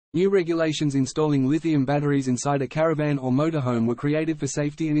New regulations installing lithium batteries inside a caravan or motorhome were created for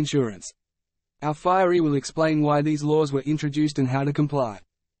safety and insurance. Our Safiery will explain why these laws were introduced and how to comply.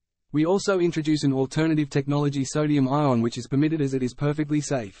 We also introduce an alternative technology, sodium-ion, which is permitted as it is perfectly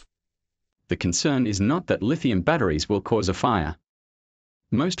safe. The concern is not that lithium batteries will cause a fire.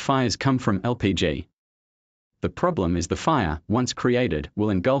 Most fires come from LPG. The problem is the fire, once created,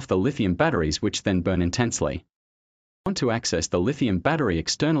 will engulf the lithium batteries, which then burn intensely. We want to access the lithium battery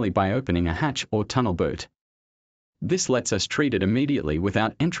externally by opening a hatch or tunnel boot. This lets us treat it immediately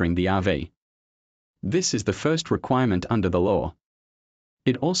without entering the RV. This is the first requirement under the law.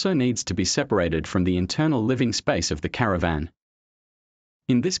 It also needs to be separated from the internal living space of the caravan.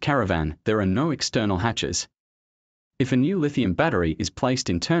 In this caravan, there are no external hatches. If a new lithium battery is placed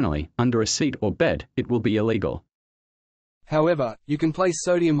internally, under a seat or bed, it will be illegal. However, you can place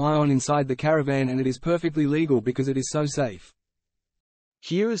sodium-ion inside the caravan and it is perfectly legal because it is so safe.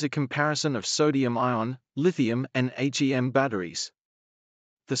 Here is a comparison of sodium-ion, lithium and HEM batteries.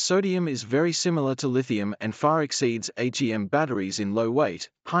 The sodium is very similar to lithium and far exceeds HEM batteries in low weight,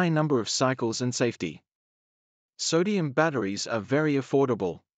 high number of cycles and safety. Sodium batteries are very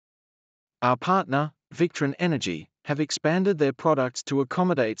affordable. Our partner, Victron Energy, have expanded their products to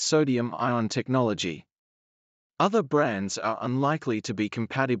accommodate sodium-ion technology. Other brands are unlikely to be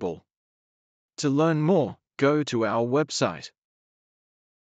compatible. To learn more, go to our website.